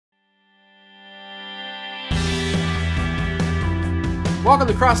Welcome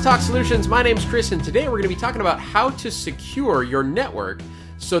to Crosstalk Solutions. My name's Chris, and today we're going to be talking about how to secure your network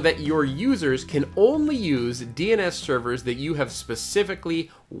so that your users can only use DNS servers that you have specifically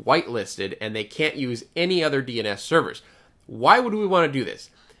whitelisted, and they can't use any other DNS servers. Why would we want to do this?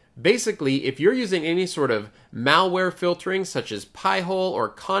 Basically, if you're using any sort of malware filtering, such as Pi-hole or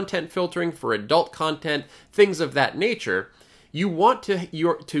content filtering for adult content, things of that nature, you want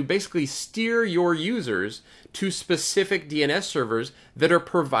to basically steer your users to specific DNS servers that are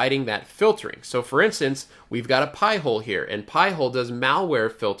providing that filtering. So for instance, we've got a Pi-hole here, and Pi-hole does malware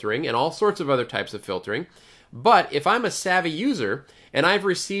filtering and all sorts of other types of filtering. But if I'm a savvy user and I've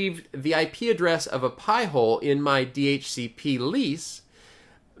received the IP address of a Pi-hole in my DHCP lease,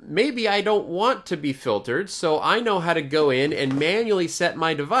 maybe I don't want to be filtered, so I know how to go in and manually set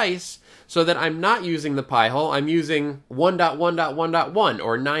my device so that I'm not using the Pi-hole, I'm using 1.1.1.1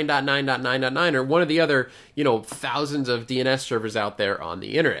 or 9.9.9.9 or one of the other, thousands of DNS servers out there on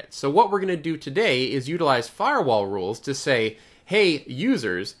the internet. So what we're going to do today is utilize firewall rules to say, hey,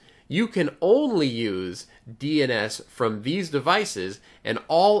 users, you can only use DNS from these devices, and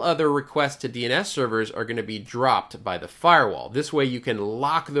all other requests to DNS servers are going to be dropped by the firewall. This way you can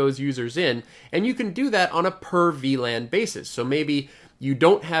lock those users in, and you can do that on a per VLAN basis. So maybe you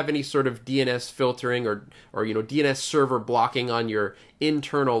don't have any sort of DNS filtering or DNS server blocking on your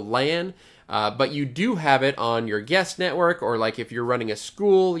internal LAN, but you do have it on your guest network, or like if you're running a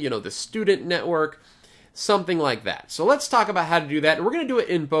school, the student network, something like that. So let's talk about how to do that. And we're going to do it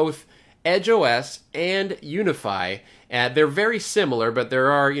in both EdgeOS and UniFi. They're very similar, but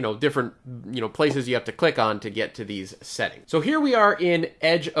there are different places you have to click on to get to these settings. So here we are in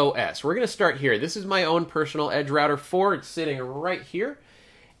EdgeOS. We're going to start here. This is my own personal Edge Router 4. It's sitting right here.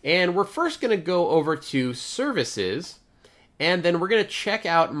 And we're first going to go over to Services, and then we're going to check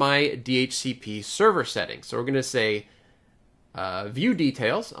out my DHCP server settings. So we're going to say View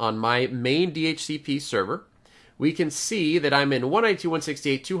Details on my main DHCP server. We can see that I'm in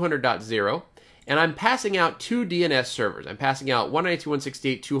 192.168.200.0, and I'm passing out two DNS servers. I'm passing out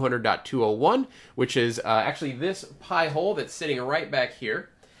 192.168.200.201, which is actually this Pi-hole that's sitting right back here.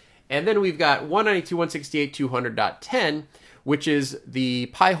 And then we've got 192.168.200.10, which is the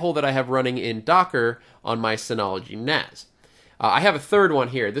Pi-hole that I have running in Docker on my Synology NAS. I have a third one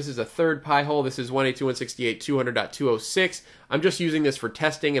here. This is a third Pi-hole. This is 192.168.200.206. I'm just using this for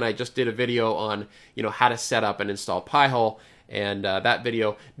testing, and I just did a video on how to set up and install Pi-hole, and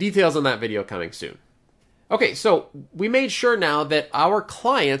details on that video coming soon. Okay, so we made sure now that our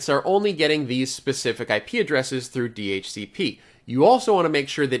clients are only getting these specific IP addresses through DHCP. You also want to make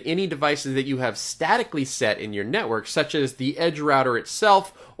sure that any devices that you have statically set in your network, such as the Edge router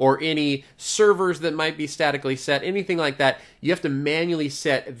itself or any servers that might be statically set, anything like that, you have to manually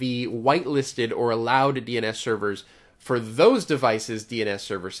set the whitelisted or allowed DNS servers for those devices' DNS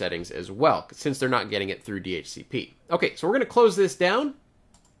server settings as well, since they're not getting it through DHCP. Okay, so we're going to close this down.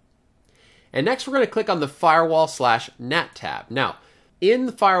 And next we're going to click on the Firewall/NAT tab. Now, in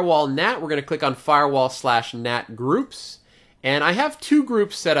the Firewall NAT, we're going to click on Firewall/NAT Groups. And I have two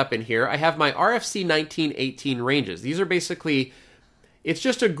groups set up in here. I have my RFC 1918 ranges. These are basically, it's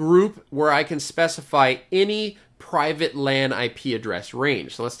just a group where I can specify any private LAN IP address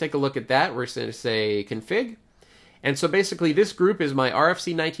range. So let's take a look at that. We're going to say config. And so basically this group is my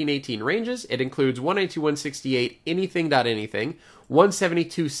RFC 1918 ranges. It includes 192.168 anything.anything,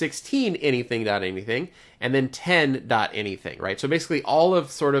 172.16 anything.anything, and then 10.anything, right? So basically all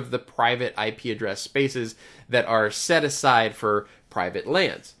of sort of the private IP address spaces that are set aside for private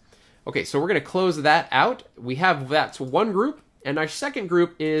LANs. Okay, so we're going to close that out. That's one group, and our second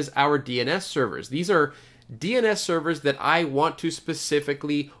group is our DNS servers. These are DNS servers that I want to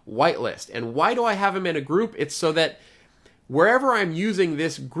specifically whitelist. And why do I have them in a group? It's so that wherever I'm using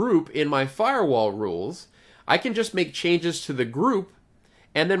this group in my firewall rules, I can just make changes to the group,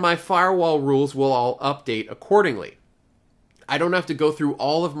 and then my firewall rules will all update accordingly. I don't have to go through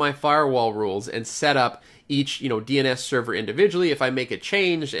all of my firewall rules and set up each DNS server individually. If I make a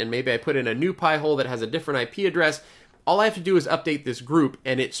change and maybe I put in a new Pi-hole that has a different IP address, all I have to do is update this group,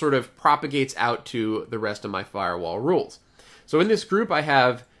 and it sort of propagates out to the rest of my firewall rules. So in this group, I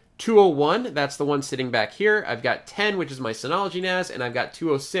have 201, that's the one sitting back here. I've got 10, which is my Synology NAS, and I've got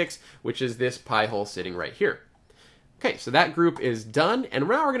 206, which is this Pi-hole sitting right here. Okay, so that group is done, and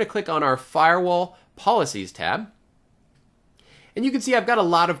now we're going to click on our Firewall Policies tab. And you can see I've got a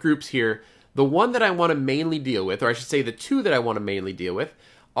lot of groups here. The one that I want to mainly deal with, or I should say the two that I want to mainly deal with,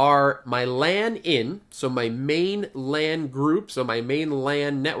 are my LAN in, so my main LAN group, so my main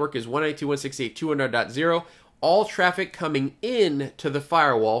LAN network is 192.168.200.0. All traffic coming in to the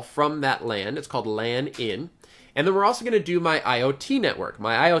firewall from that LAN, it's called LAN in. And then we're also going to do my IoT network.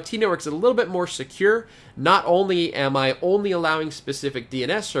 My IoT network is a little bit more secure. Not only am I only allowing specific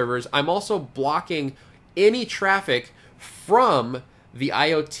DNS servers, I'm also blocking any traffic from the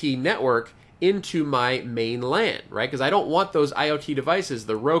IoT network into my main LAN, right? Because I don't want those IoT devices,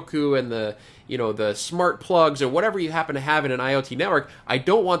 the Roku and the smart plugs or whatever you happen to have in an IoT network. I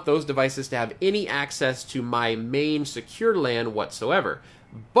don't want those devices to have any access to my main secure LAN whatsoever.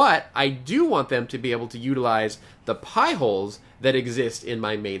 But I do want them to be able to utilize the pie holes that exist in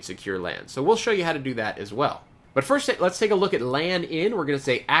my main secure LAN. So we'll show you how to do that as well. But first, let's take a look at LAN in. We're going to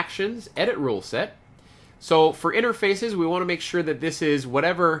say Actions, Edit Rule Set. So for interfaces, we want to make sure that this is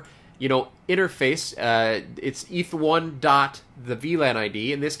whatever interface. It's eth1 dot the VLAN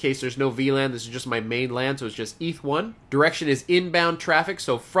ID. In this case, there's no VLAN. This is just my main LAN, so it's just eth1. Direction is inbound traffic,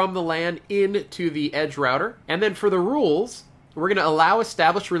 so from the LAN into the edge router. And then for the rules, we're going to allow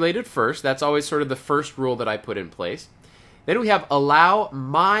established related first. That's always sort of the first rule that I put in place. Then we have allow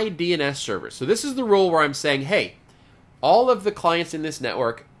my DNS servers. So this is the rule where I'm saying, hey, all of the clients in this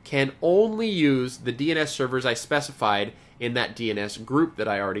network can only use the DNS servers I specified in that DNS group that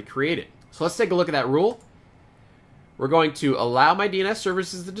I already created. So let's take a look at that rule. We're going to allow my DNS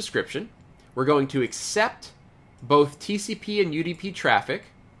servers as the description. We're going to accept both TCP and UDP traffic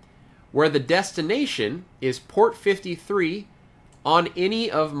where the destination is port 53 on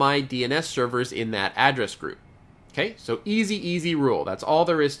any of my DNS servers in that address group. Okay, so easy rule. That's all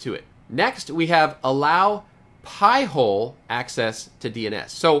there is to it. Next, we have allow pie hole access to DNS.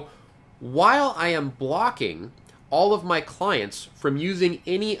 So while I am blocking all of my clients from using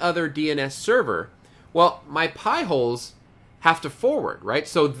any other DNS server, well, my pie holes have to forward, right?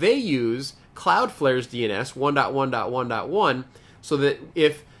 So they use Cloudflare's DNS 1.1.1.1 so that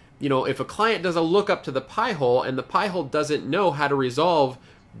if a client does a lookup to the pie hole and the pie hole doesn't know how to resolve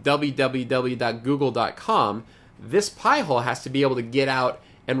www.google.com, this pie hole has to be able to get out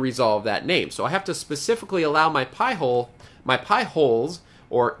and resolve that name. So I have to specifically allow my pie holes,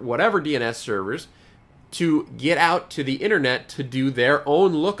 or whatever DNS servers, to get out to the internet to do their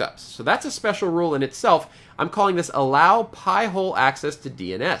own lookups. So that's a special rule in itself. I'm calling this allow pie hole access to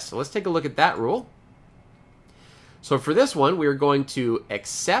DNS. So let's take a look at that rule. So for this one, we're going to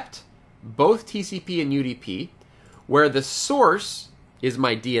accept both TCP and UDP, where the source is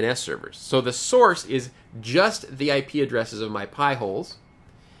my DNS servers. So the source is just the IP addresses of my pie holes,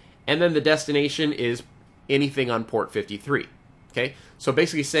 and then the destination is anything on port 53. Okay, so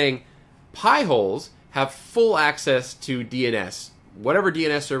basically saying pie holes have full access to DNS, whatever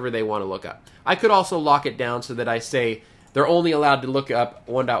DNS server they want to look up. I could also lock it down so that I say they're only allowed to look up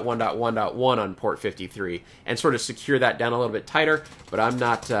 1.1.1.1 on port 53 and sort of secure that down a little bit tighter, but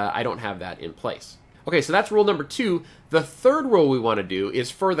I don't have that in place. Okay, so that's rule number 2. The third rule we want to do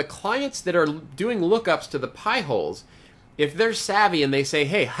is for the clients that are doing lookups to the pie holes, if they're savvy and they say,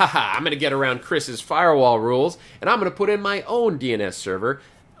 hey, haha, I'm going to get around Chris's firewall rules and I'm going to put in my own DNS server,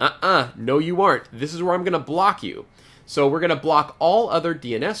 no you aren't. This is where I'm going to block you. So we're going to block all other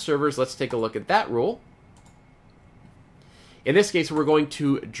DNS servers. Let's take a look at that rule. In this case, we're going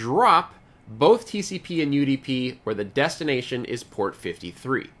to drop both TCP and UDP where the destination is port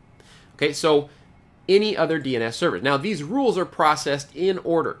 53. Okay, so any other DNS servers. Now, these rules are processed in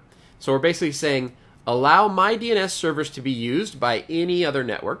order. So we're basically saying, allow my DNS servers to be used by any other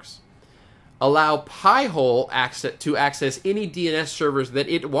networks. Allow Pi-hole to access any DNS servers that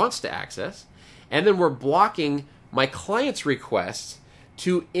it wants to access. And then we're blocking my client's requests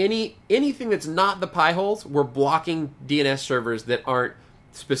to anything that's not the Pi-holes. We're blocking DNS servers that aren't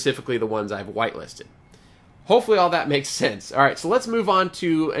specifically the ones I've whitelisted. Hopefully all that makes sense. All right, so let's move on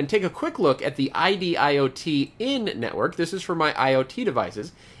to and take a quick look at the ID IoT in network. This is for my IoT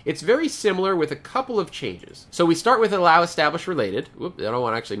devices. It's very similar with a couple of changes. So we start with allow established related. Whoop, I don't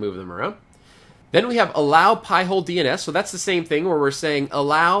want to actually move them around. Then we have allow Pi-hole DNS. So that's the same thing where we're saying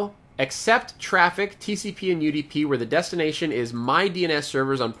allow accept traffic TCP and UDP where the destination is my DNS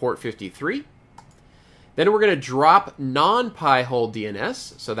servers on port 53. Then we're going to drop non-Pi-hole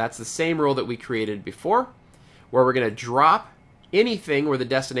DNS. So that's the same rule that we created before, where we're going to drop anything where the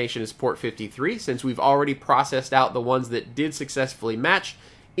destination is port 53, since we've already processed out the ones that did successfully match.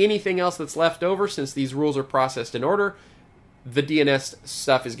 Anything else that's left over, since these rules are processed in order, the DNS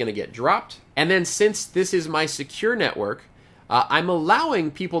stuff is going to get dropped. And then since this is my secure network, I'm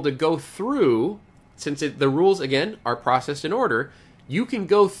allowing people to go through, since the rules, again, are processed in order, you can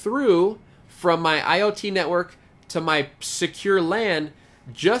go through from my IoT network to my secure LAN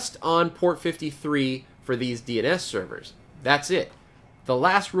just on port 53 for these DNS servers. That's it. The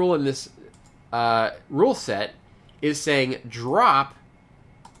last rule in this rule set is saying drop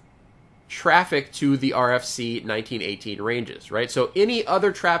traffic to the RFC 1918 ranges, right? So any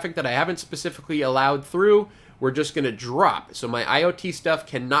other traffic that I haven't specifically allowed through, we're just going to drop. So my IoT stuff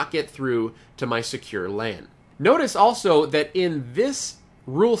cannot get through to my secure LAN. Notice also that in this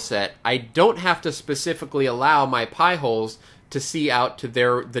rule set, I don't have to specifically allow my pie holes to see out to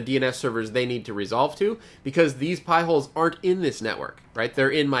the DNS servers they need to resolve to, because these pie holes aren't in this network, right?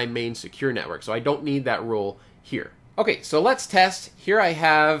 They're in my main secure network, so I don't need that rule here. Okay, so let's test. Here I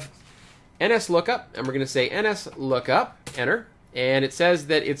have NS lookup, and we're going to say NS lookup, enter, and it says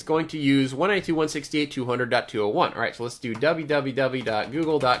that it's going to use 192.168.200.201. All right, so let's do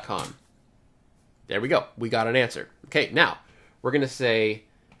www.google.com. There we go. We got an answer. Okay, now we're going to say,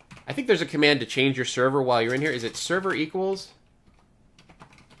 I think there's a command to change your server while you're in here. Is it server equals?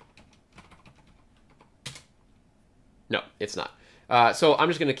 No, it's not. So I'm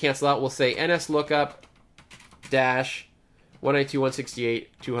just going to cancel out. We'll say NS lookup dash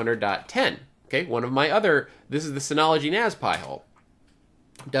 192.168.200.10. Okay, one of my other, this is the Synology NAS pie hole.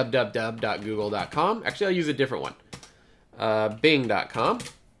 www.google.com. Actually, I'll use a different one. Bing.com.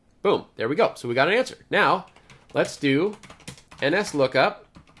 Boom, there we go. So we got an answer. Now, let's do NS lookup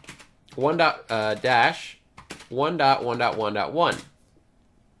 1.1.1.1.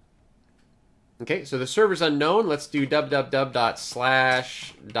 Okay, so the server's unknown. Let's do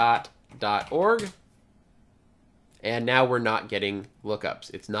www./.org. And now we're not getting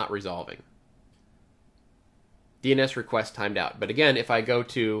lookups. It's not resolving. DNS request timed out. But again, if I go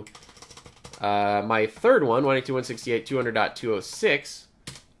to my third one, 192.168.200.206,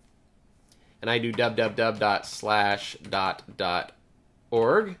 and I do www./.org,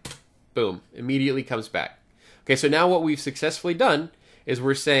 boom, immediately comes back. Okay, so now what we've successfully done is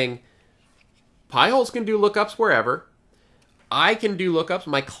we're saying pie holes can do lookups wherever. I can do lookups.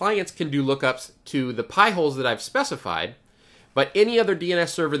 My clients can do lookups to the pie holes that I've specified. But any other DNS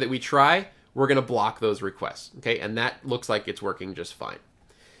server that we try, we're going to block those requests. Okay, and that looks like it's working just fine.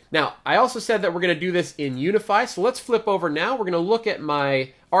 Now, I also said that we're going to do this in UniFi. So let's flip over now. We're going to look at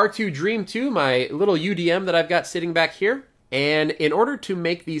my R2 Dream 2, my little UDM that I've got sitting back here. And in order to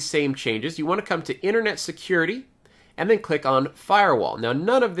make these same changes, you want to come to Internet Security and then click on Firewall. Now,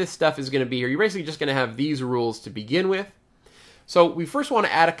 none of this stuff is going to be here. You're basically just going to have these rules to begin with. So we first want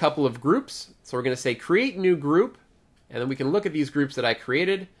to add a couple of groups. So we're going to say create new group, and then we can look at these groups that I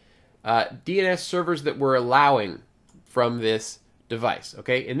created. DNS servers that we're allowing from this device.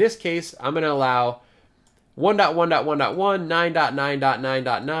 Okay, in this case, I'm going to allow 1.1.1.1,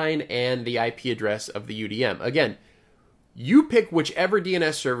 9.9.9.9, and the IP address of the UDM. Again, you pick whichever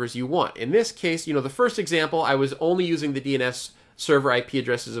DNS servers you want. In this case, the first example, I was only using the DNS server IP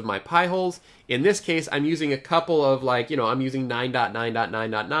addresses of my pie holes. In this case, I'm using a couple of I'm using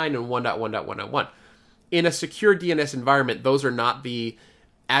 9.9.9.9 and 1.1.1.1. In a secure DNS environment, those are not the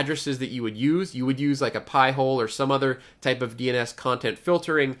addresses that you would use. You would use like a pie hole or some other type of DNS content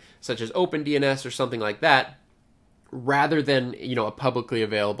filtering, such as OpenDNS or something like that, rather than, a publicly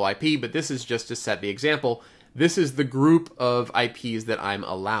available IP. But this is just to set the example. This is the group of IPs that I'm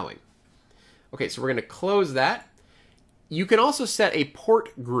allowing. Okay, so we're going to close that. You can also set a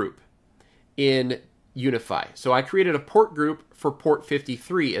port group in UniFi. So I created a port group for port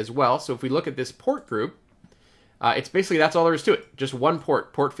 53 as well. So if we look at this port group, it's basically, that's all there is to it. Just one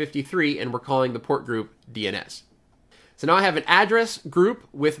port, port 53, and we're calling the port group DNS. So now I have an address group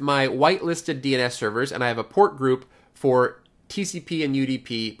with my whitelisted DNS servers, and I have a port group for TCP and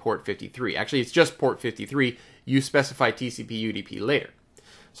UDP port 53. Actually, it's just port 53. You specify TCP UDP later.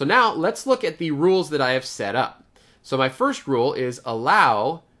 So now let's look at the rules that I have set up. So my first rule is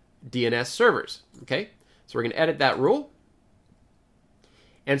allow DNS servers. Okay, so we're going to edit that rule.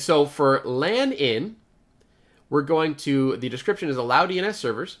 And so for LAN in, we're going to, the description is allow DNS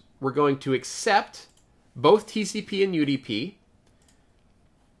servers. We're going to accept both TCP and UDP,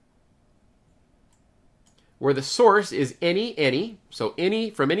 where the source is any, so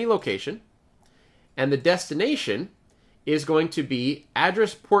any from any location, and the destination is going to be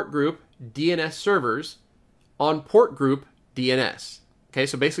address port group DNS servers on port group DNS. Okay,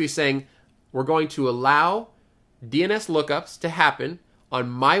 so basically saying we're going to allow DNS lookups to happen on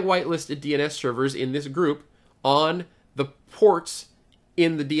my whitelisted DNS servers in this group on the ports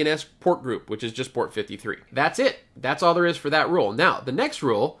in the DNS port group, which is just port 53. That's it. That's all there is for that rule. Now, the next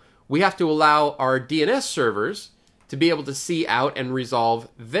rule, we have to allow our DNS servers to be able to see out and resolve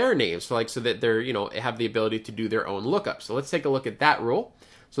their names, so that they're, have the ability to do their own lookup. So let's take a look at that rule.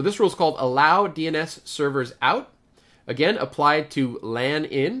 So this rule is called allow DNS servers out. Again, applied to LAN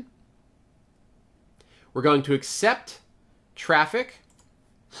in. We're going to accept traffic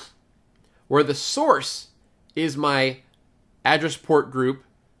where the source is my address port group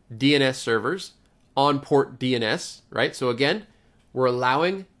DNS servers on port DNS, right? So again, we're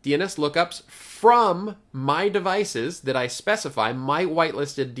allowing DNS lookups from my devices that I specify, my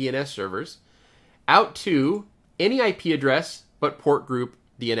whitelisted DNS servers, out to any IP address but port group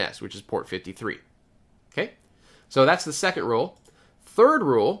DNS, which is port 53. Okay? So that's the second rule. Third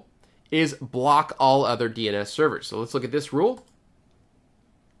rule is block all other DNS servers. So let's look at this rule.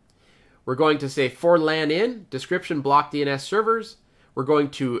 We're going to say for LAN in, description block DNS servers. We're going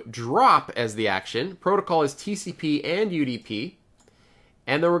to drop as the action. Protocol is TCP and UDP.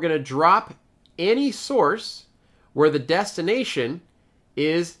 And then we're going to drop any source where the destination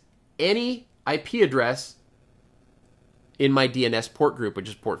is any IP address in my DNS port group, which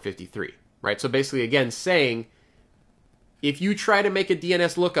is port 53, right? So basically, again, saying if you try to make a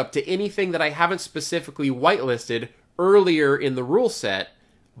DNS lookup to anything that I haven't specifically whitelisted earlier in the rule set,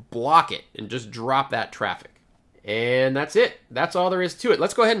 block it and just drop that traffic. And that's it. That's all there is to it.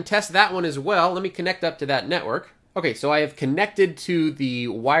 Let's go ahead and test that one as well. Let me connect up to that network. Okay, so I have connected to the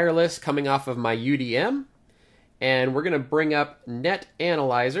wireless coming off of my UDM, and we're going to bring up Net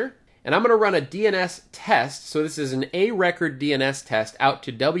Analyzer, and I'm going to run a DNS test. So this is an A-record DNS test out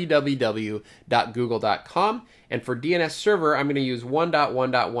to www.google.com, and for DNS server, I'm going to use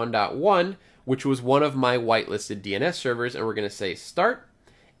 1.1.1.1, which was one of my whitelisted DNS servers, and we're going to say start,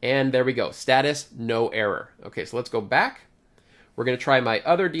 and there we go, status, no error. Okay, so let's go back. We're going to try my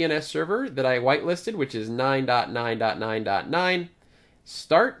other DNS server that I whitelisted, which is 9.9.9.9.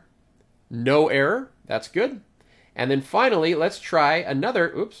 Start. No error. That's good. And then finally, let's try another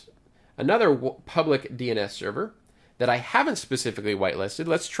public DNS server that I haven't specifically whitelisted.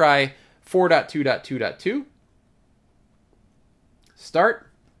 Let's try 4.2.2.2.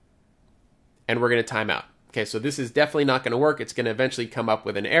 Start. And we're going to time out. Okay, so this is definitely not going to work. It's going to eventually come up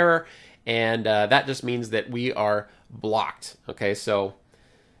with an error. And that just means that we are blocked. Okay, so,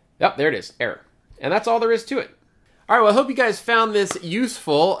 yep, there it is, error. And that's all there is to it. All right, well, I hope you guys found this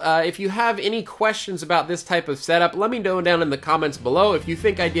useful. If you have any questions about this type of setup, let me know down in the comments below. If you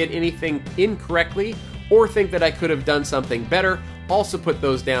think I did anything incorrectly or think that I could have done something better, also put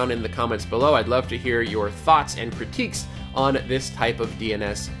those down in the comments below. I'd love to hear your thoughts and critiques on this type of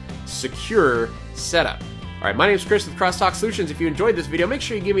DNS secure setup. All right, my name is Chris with Crosstalk Solutions. If you enjoyed this video, make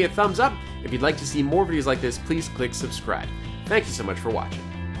sure you give me a thumbs up. If you'd like to see more videos like this, please click subscribe. Thank you so much for watching.